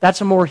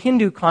 That's a more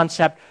Hindu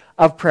concept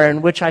of prayer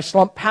in which I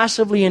slump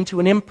passively into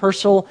an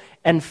impersonal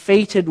and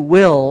fated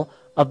will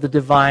of the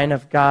divine,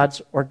 of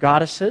gods or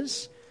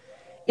goddesses.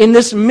 In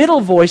this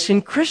middle voice,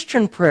 in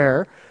Christian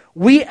prayer,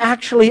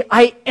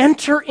 I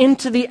enter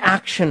into the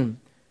action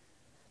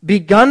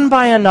begun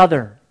by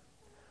another,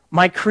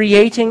 my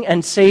creating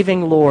and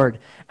saving Lord,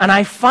 and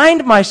I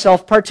find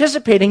myself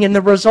participating in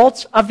the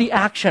results of the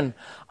action.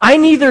 I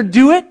neither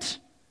do it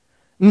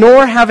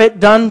nor have it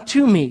done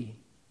to me.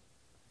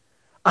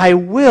 I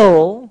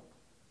will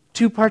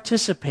to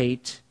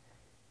participate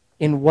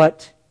in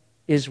what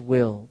is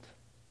willed.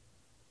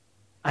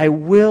 I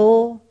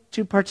will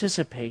to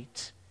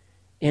participate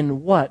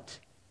in what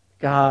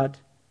God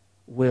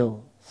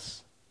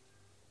wills.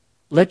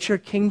 Let your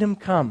kingdom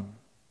come.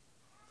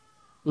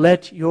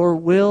 Let your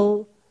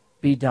will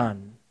be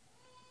done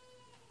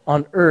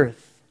on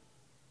earth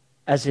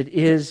as it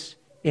is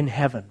in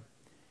heaven.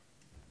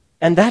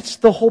 And that's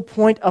the whole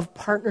point of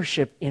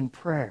partnership in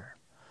prayer.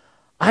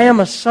 I am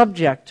a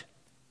subject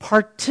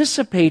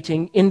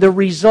participating in the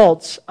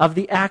results of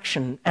the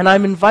action, and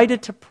I'm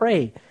invited to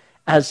pray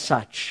as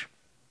such.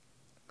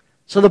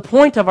 So the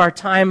point of our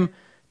time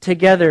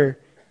together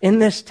in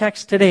this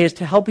text today is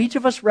to help each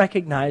of us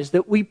recognize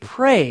that we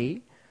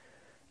pray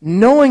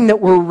knowing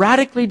that we're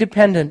radically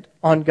dependent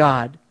on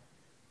God.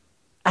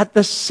 At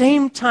the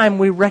same time,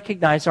 we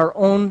recognize our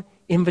own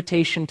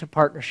invitation to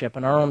partnership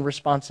and our own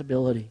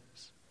responsibilities.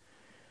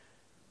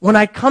 When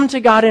I come to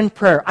God in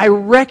prayer, I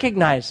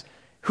recognize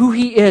who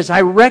He is.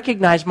 I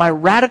recognize my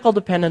radical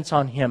dependence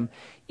on Him,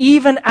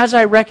 even as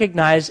I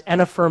recognize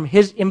and affirm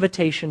His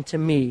invitation to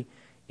me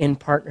in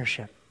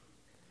partnership.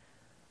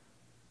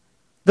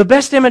 The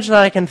best image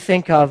that I can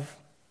think of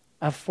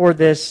for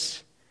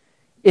this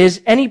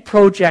is any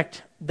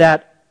project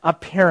that a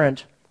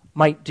parent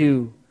might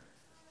do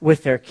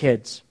with their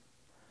kids.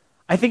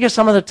 I think of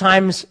some of the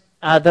times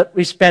that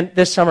we spent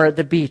this summer at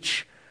the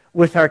beach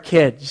with our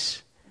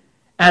kids.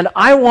 And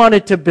I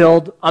wanted to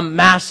build a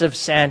massive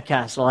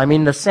sandcastle. I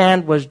mean, the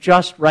sand was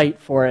just right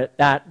for it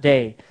that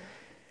day.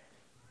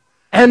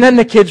 And then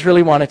the kids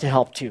really wanted to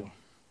help too.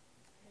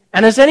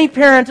 And as any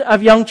parent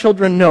of young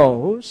children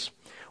knows,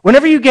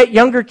 whenever you get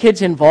younger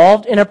kids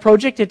involved in a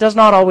project, it does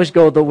not always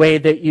go the way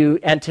that you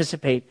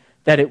anticipate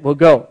that it will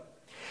go.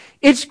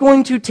 It's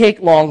going to take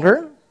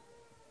longer.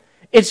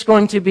 It's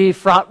going to be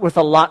fraught with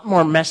a lot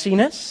more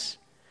messiness.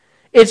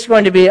 It's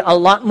going to be a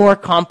lot more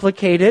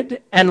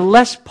complicated and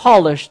less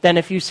polished than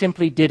if you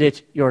simply did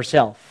it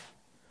yourself.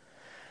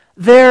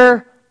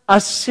 Their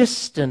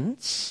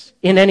assistance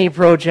in any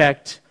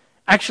project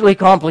actually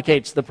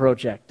complicates the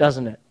project,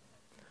 doesn't it?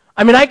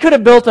 I mean, I could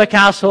have built a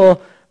castle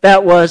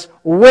that was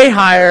way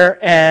higher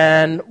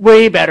and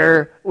way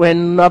better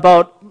when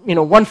about,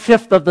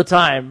 1/5 of the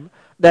time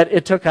that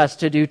it took us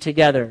to do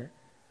together.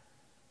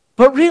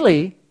 But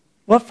really,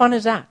 what fun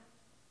is that?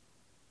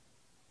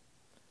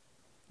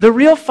 The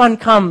real fun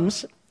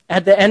comes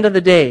at the end of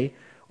the day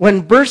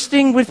when,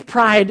 bursting with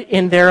pride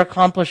in their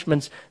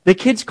accomplishments, the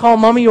kids call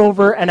Mommy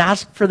over and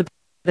ask for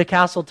the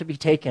castle to be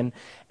taken.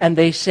 And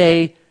they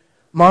say,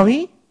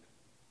 Mommy,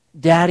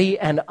 Daddy,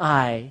 and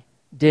I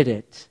did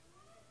it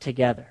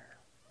together.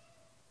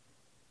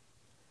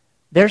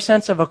 Their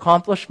sense of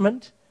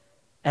accomplishment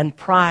and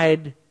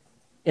pride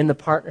in the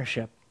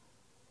partnership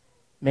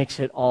makes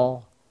it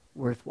all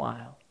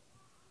worthwhile.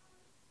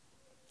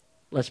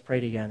 Let's pray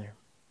together.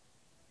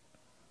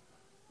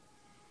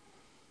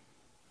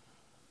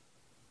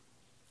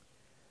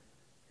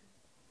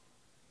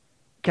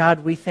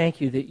 God, we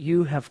thank you that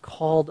you have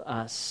called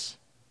us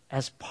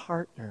as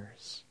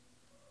partners.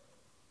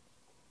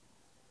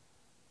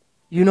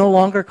 You no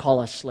longer call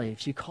us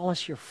slaves. You call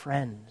us your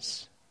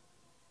friends.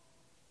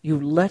 You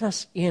let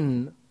us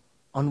in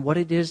on what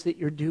it is that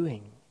you're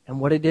doing and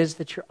what it is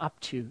that you're up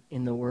to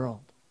in the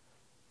world.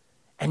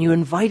 And you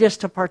invite us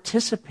to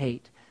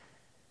participate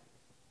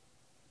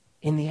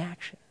in the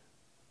action.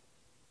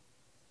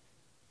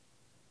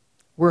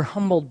 We're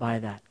humbled by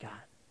that,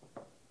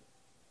 God.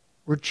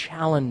 We're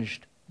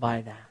challenged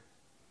by that.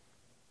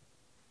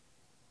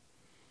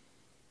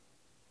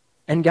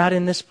 And God,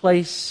 in this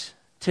place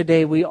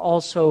today, we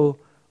also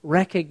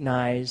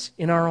recognize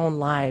in our own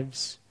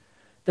lives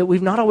that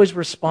we've not always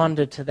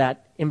responded to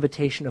that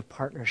invitation of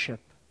partnership.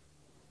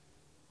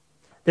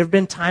 There have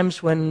been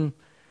times when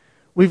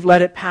we've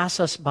let it pass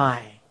us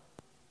by.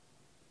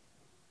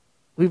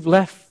 We've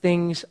left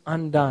things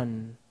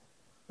undone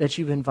that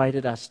you've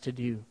invited us to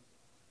do.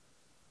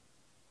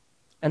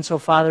 And so,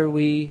 Father,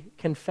 we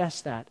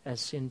confess that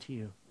as sin to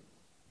you.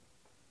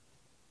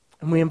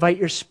 And we invite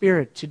your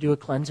Spirit to do a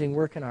cleansing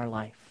work in our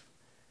life.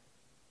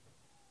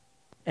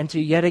 And to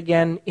yet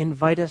again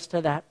invite us to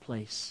that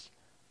place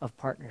of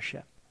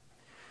partnership.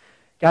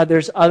 God,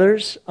 there's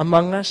others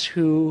among us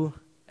who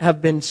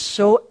have been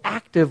so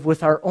active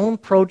with our own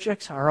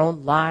projects, our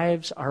own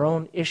lives, our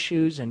own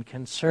issues and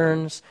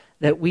concerns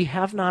that we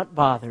have not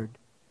bothered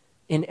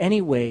in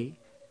any way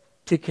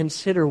to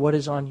consider what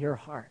is on your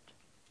heart.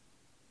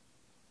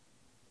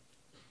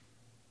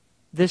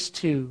 This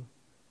too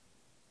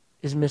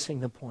is missing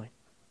the point.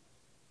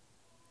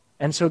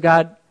 And so,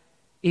 God,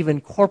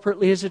 even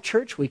corporately as a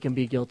church, we can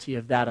be guilty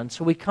of that. And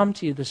so we come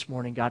to you this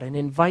morning, God, and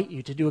invite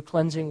you to do a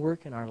cleansing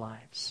work in our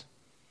lives.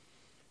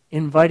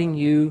 Inviting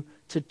you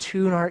to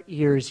tune our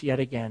ears yet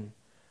again,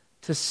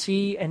 to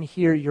see and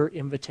hear your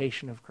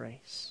invitation of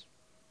grace.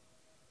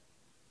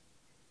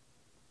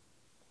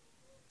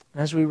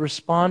 And as we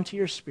respond to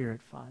your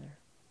Spirit, Father,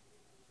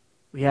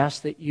 we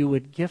ask that you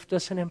would gift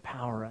us and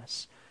empower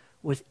us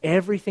with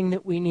everything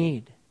that we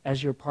need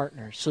as your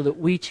partners, so that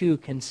we too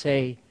can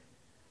say,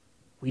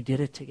 we did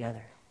it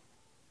together.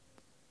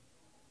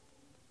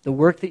 The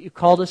work that you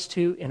called us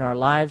to in our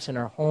lives, in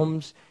our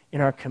homes, in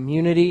our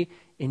community,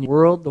 in your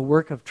world, the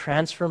work of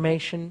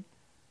transformation,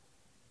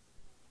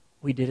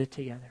 we did it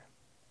together.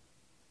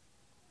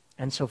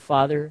 And so,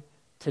 Father,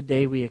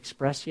 today we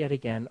express yet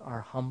again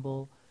our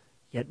humble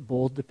yet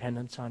bold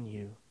dependence on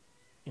you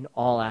in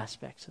all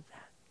aspects of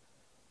that.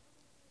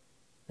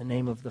 In the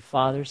name of the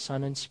Father,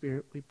 Son, and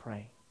Spirit we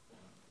pray.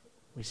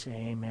 We say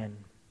amen.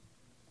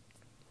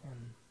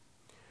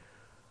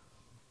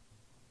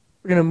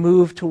 We're going to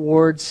move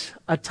towards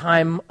a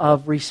time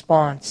of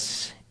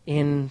response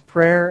in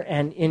prayer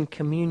and in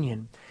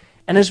communion.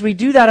 And as we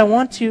do that, I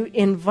want to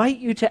invite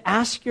you to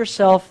ask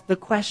yourself the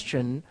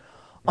question,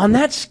 on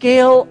that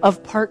scale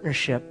of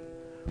partnership,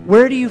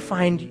 where do you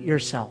find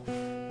yourself?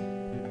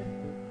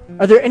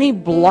 Are there any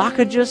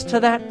blockages to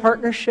that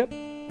partnership?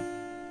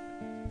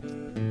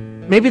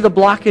 Maybe the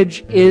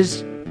blockage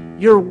is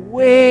you're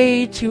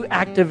way too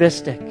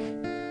activistic.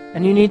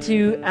 And you need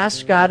to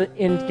ask God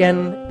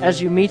again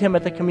as you meet him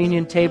at the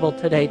communion table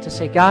today to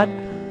say, God,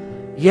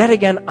 yet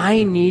again,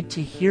 I need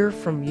to hear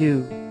from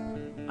you.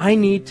 I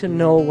need to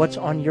know what's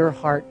on your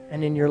heart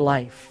and in your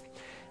life.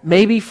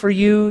 Maybe for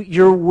you,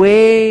 you're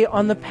way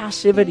on the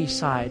passivity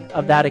side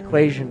of that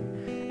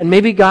equation. And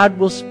maybe God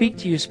will speak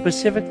to you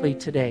specifically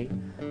today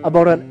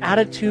about an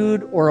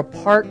attitude or a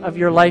part of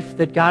your life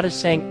that God is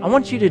saying, I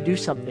want you to do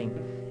something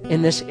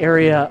in this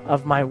area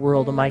of my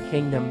world, of my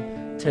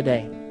kingdom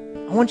today.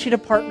 I want you to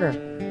partner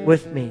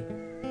with me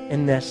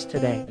in this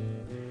today.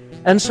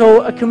 And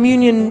so a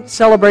communion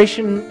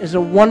celebration is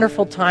a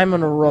wonderful time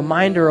and a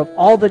reminder of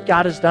all that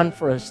God has done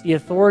for us, the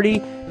authority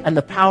and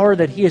the power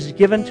that he has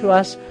given to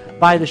us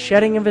by the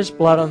shedding of his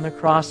blood on the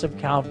cross of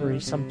Calvary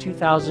some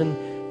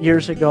 2,000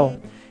 years ago.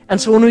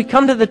 And so when we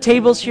come to the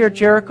tables here at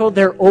Jericho,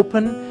 they're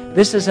open.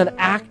 This is an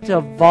act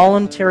of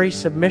voluntary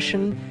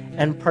submission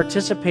and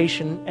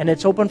participation, and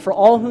it's open for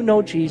all who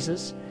know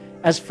Jesus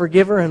as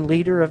forgiver and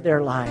leader of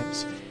their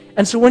lives.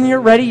 And so when you're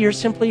ready, you're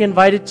simply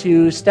invited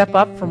to step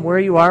up from where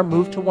you are,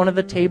 move to one of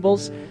the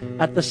tables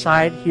at the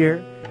side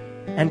here,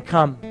 and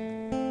come.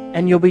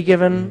 And you'll be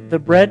given the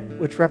bread,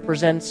 which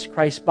represents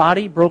Christ's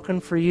body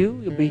broken for you.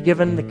 You'll be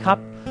given the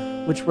cup,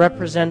 which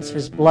represents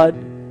his blood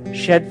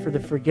shed for the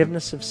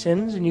forgiveness of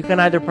sins. And you can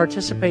either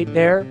participate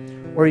there,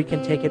 or you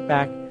can take it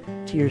back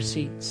to your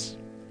seats.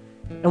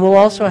 And we'll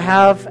also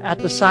have at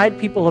the side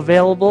people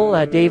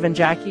available, Dave and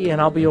Jackie, and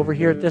I'll be over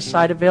here at this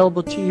side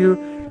available to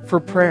you for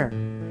prayer.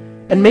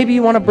 And maybe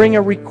you want to bring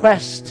a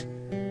request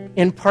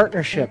in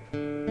partnership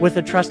with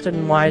a trusted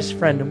and wise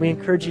friend, and we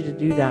encourage you to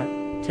do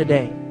that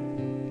today.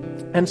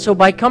 And so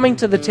by coming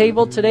to the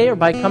table today or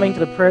by coming to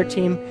the prayer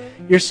team,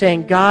 you're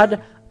saying,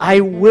 God, I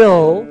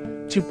will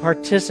to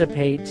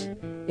participate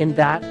in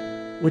that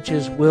which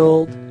is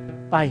willed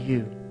by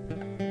you.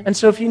 And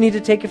so if you need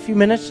to take a few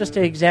minutes just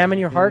to examine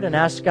your heart and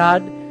ask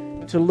God,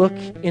 to look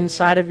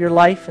inside of your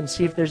life and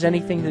see if there's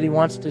anything that He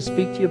wants to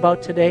speak to you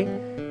about today.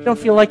 Don't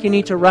feel like you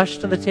need to rush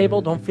to the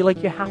table. Don't feel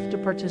like you have to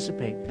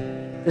participate.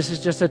 This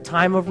is just a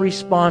time of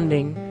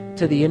responding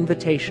to the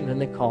invitation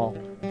and the call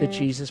that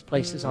Jesus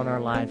places on our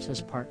lives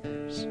as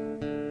partners.